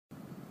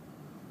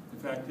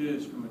The fact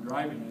is, from a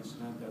driving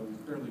incident that was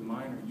fairly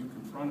minor, you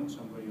confronted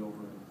somebody over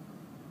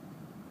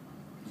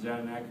it. Is that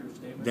an accurate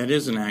statement? That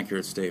is an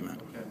accurate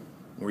statement. Okay.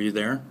 Were you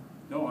there?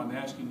 No, I'm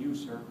asking you,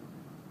 sir.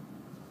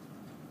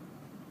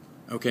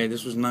 Okay,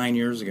 this was 9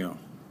 years ago.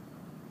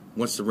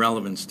 What's the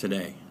relevance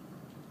today?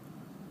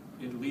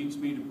 It leads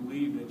me to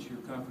believe that your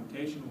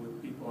confrontation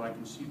with people, I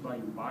can see by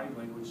your body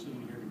language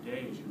sitting here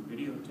today, as you're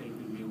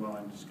videotaping me while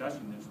I'm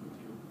discussing this with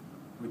you,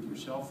 with your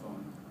cell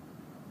phone.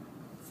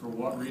 For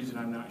what reason,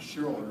 I'm not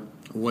sure.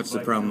 What's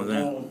the problem with that?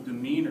 Your whole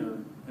demeanor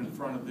in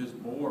front of this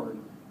board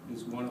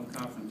is one of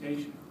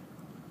confrontation.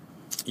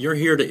 You're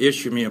here to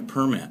issue me a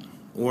permit.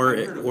 I'm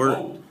here to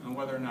vote on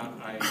whether or not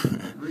I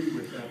agree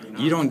with that or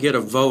not. You don't get a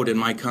vote in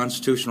my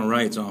constitutional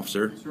rights,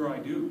 officer. Sir, I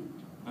do,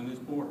 on this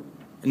board.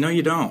 No,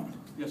 you don't.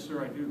 Yes,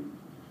 sir, I do.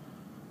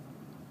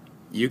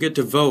 You get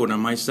to vote on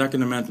my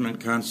Second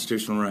Amendment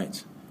constitutional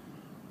rights.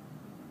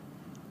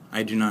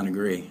 I do not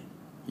agree.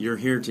 You're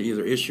here to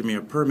either issue me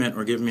a permit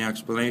or give me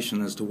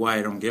explanation as to why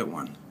I don't get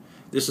one.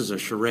 This is a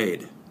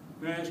charade.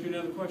 May I ask you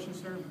another question,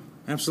 sir?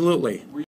 Absolutely.